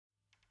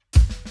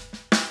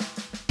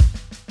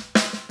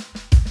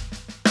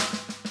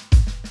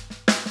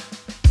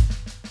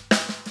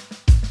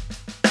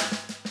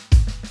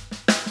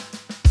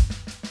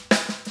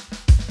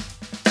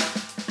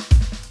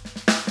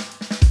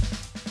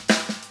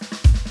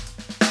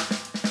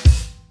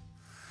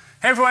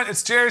Hey everyone,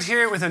 it's Jared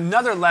here with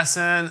another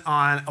lesson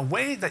on a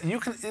way that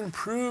you can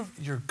improve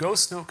your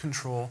ghost note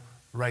control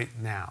right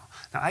now.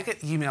 Now, I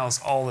get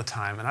emails all the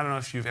time, and I don't know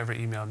if you've ever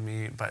emailed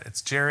me, but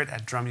it's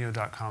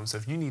jared@drumeo.com. So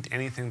if you need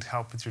anything to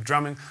help with your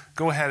drumming,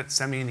 go ahead,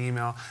 send me an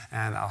email,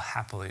 and I'll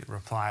happily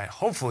reply,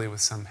 hopefully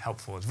with some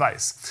helpful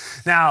advice.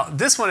 Now,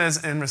 this one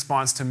is in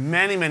response to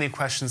many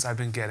questions I've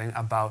been getting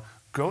about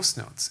ghost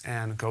notes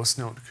and ghost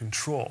note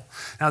control.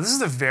 Now, this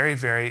is a very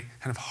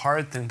kind of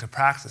hard thing to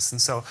practice, and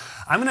so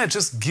I'm going to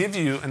just give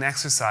you an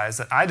exercise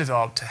that I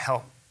developed to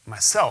help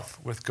myself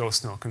with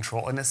ghost note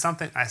control, and it's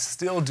something I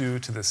still do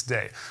to this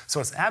day. So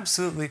it's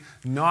absolutely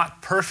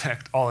not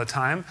perfect all the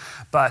time,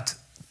 but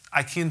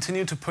I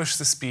continue to push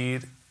the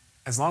speed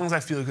as long as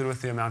I feel good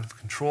with the amount of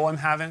control I'm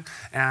having,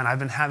 and I've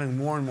been having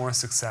more and more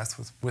success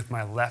with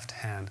my left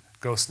hand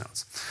ghost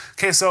notes.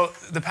 Okay, so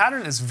the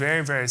pattern is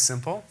very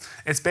simple.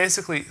 It's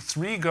basically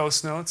 3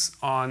 ghost notes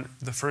on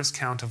the first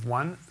count of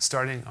 1,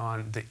 starting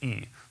on the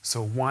E.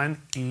 So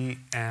 1, E,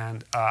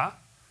 and A.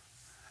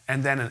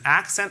 And then an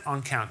accent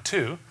on count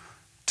 2,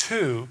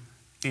 2,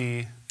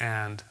 E,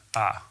 and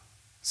A.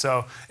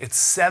 So it's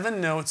 7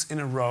 notes in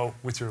a row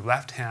with your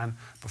left hand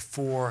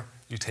before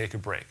you take a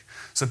break.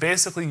 So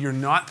basically, you're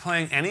not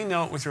playing any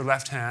note with your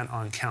left hand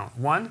on count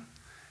 1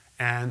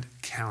 and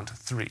count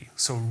 3.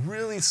 So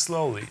really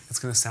slowly, it's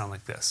going to sound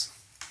like this.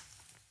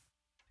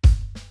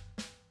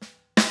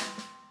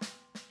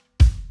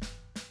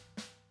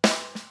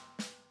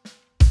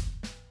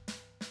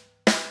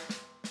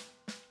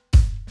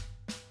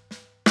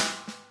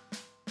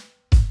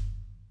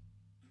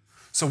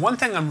 So one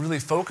thing I'm really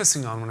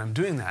focusing on when I'm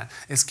doing that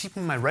is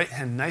keeping my right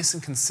hand nice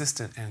and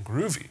consistent and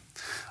groovy.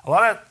 A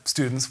lot of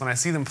students, when I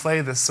see them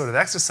play this sort of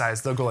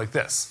exercise, they'll go like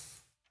this.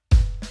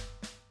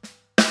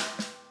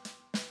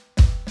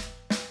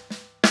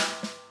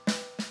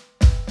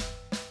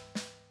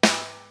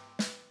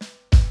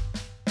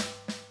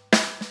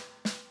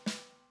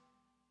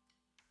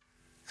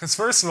 Because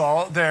first of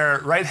all, their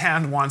right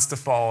hand wants to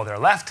follow their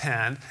left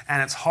hand,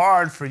 and it's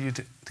hard for you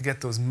to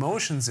get those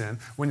motions in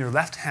when your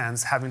left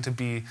hand's having to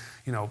be,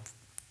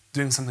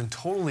 doing something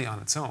totally on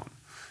its own.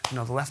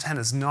 The left hand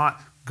is not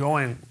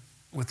going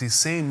with these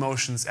same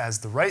motions as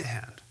the right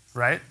hand,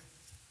 right?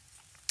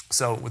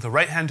 So with the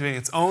right hand doing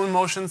its own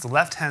motions, the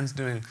left hand's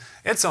doing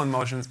its own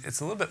motions, it's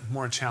a little bit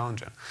more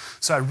challenging.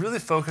 So I really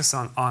focus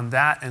on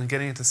that and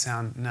getting it to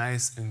sound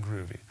nice and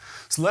groovy.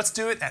 So let's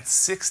do it at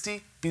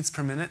 60 beats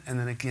per minute and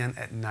then again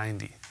at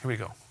 90. Here we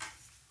go.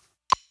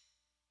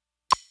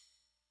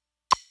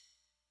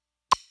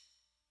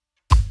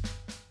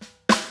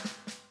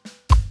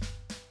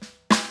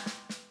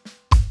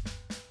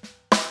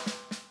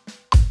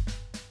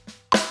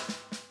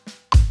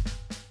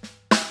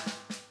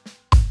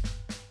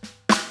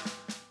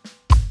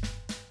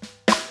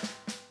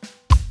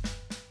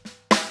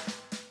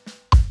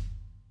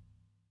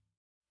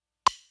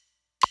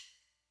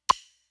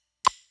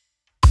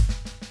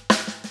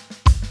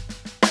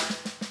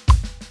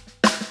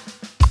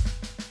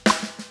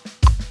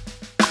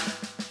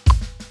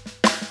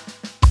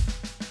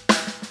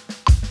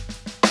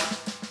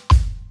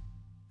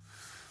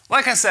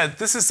 Like I said,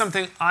 this is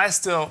something I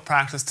still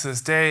practice to this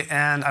day,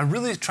 and I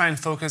really try and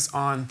focus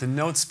on the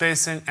note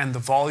spacing and the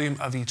volume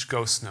of each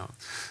ghost note.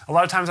 A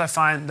lot of times I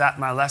find that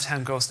my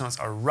left-hand ghost notes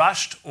are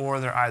rushed or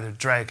they're either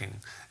dragging.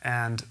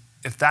 And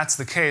if that's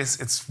the case,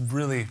 it's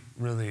really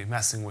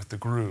messing with the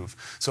groove.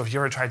 So if you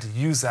ever tried to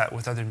use that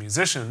with other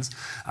musicians,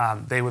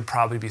 they would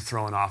probably be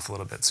thrown off a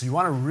little bit. So you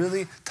want to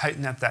really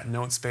tighten up that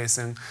note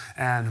spacing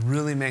and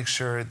really make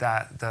sure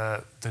that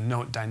the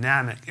note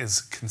dynamic is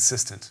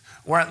consistent,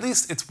 or at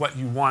least it's what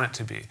you want it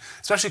to be,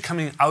 especially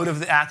coming out of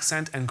the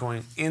accent and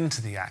going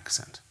into the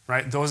accent.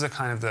 Right? Those are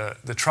kind of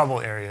the trouble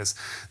areas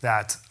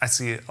that I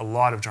see a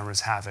lot of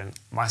drummers having,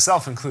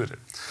 myself included.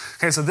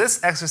 Okay, so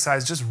this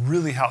exercise just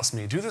really helps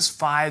me. Do this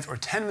 5 or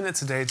 10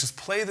 minutes a day. Just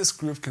play this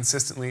groove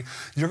consistently.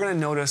 You're going to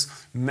notice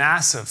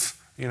massive,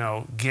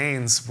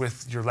 gains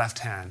with your left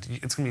hand.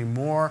 It's going to be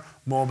more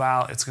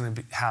mobile. It's going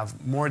to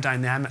have more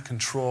dynamic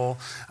control,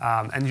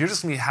 and you're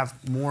just going to have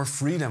more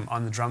freedom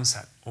on the drum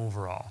set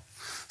overall.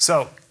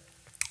 So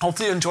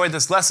hopefully you enjoyed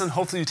this lesson.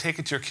 Hopefully you take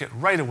it to your kit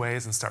right away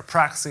and start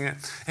practicing it.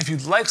 If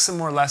you'd like some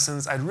more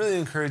lessons, I'd really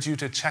encourage you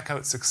to check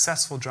out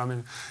Successful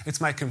Drumming. It's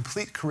my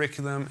complete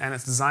curriculum, and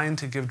it's designed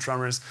to give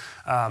drummers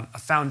a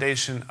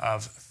foundation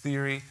of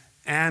theory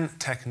and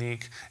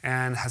technique,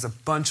 and has a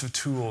bunch of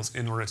tools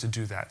in order to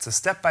do that. It's a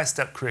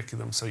step-by-step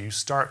curriculum, so you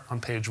start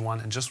on page 1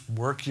 and just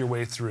work your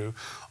way through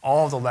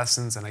all the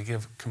lessons, and I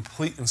give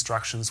complete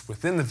instructions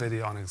within the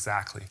video on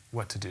exactly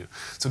what to do.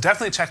 So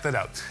definitely check that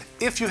out.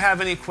 If you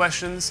have any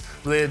questions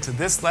related to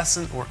this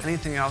lesson or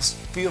anything else,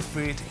 feel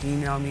free to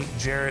email me,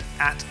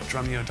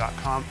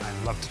 jared@drumeo.com.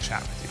 I'd love to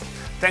chat with you.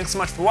 Thanks so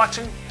much for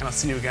watching, and I'll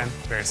see you again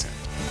very soon.